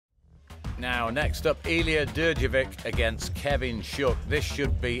Now, next up, Ilija Djurdjevic against Kevin Shook. This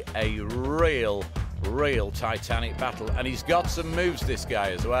should be a real titanic battle, and he's got some moves, this guy,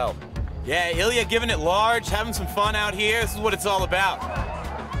 as well. Yeah, Ilya giving it large, having some fun out here. This is what it's all about.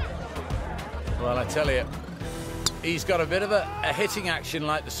 Well, I tell you, he's got a bit of a hitting action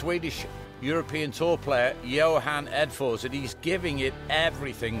like the Swedish European Tour player Johan Edfors, and he's giving it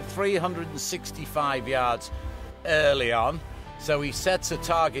everything. 365 yards early on. So he sets a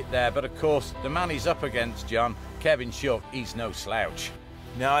target there, but of course, the man he's up against, John, Kevin Shook, he's no slouch.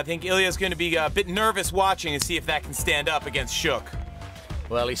 No, I think Ilya's going to be a bit nervous watching and see if that can stand up against Shook.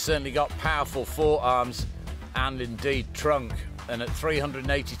 Well, he's certainly got powerful forearms and indeed trunk. And at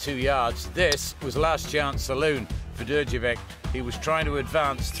 382 yards, this was last chance saloon for Djurdjevic. He was trying to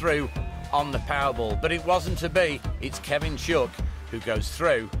advance through on the Powerball, but it wasn't to be. It's Kevin Shook who goes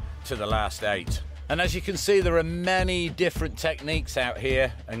through to the last 8. And as you can see, there are many different techniques out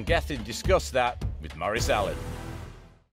here, and Gethin discussed that with Maurice Allen.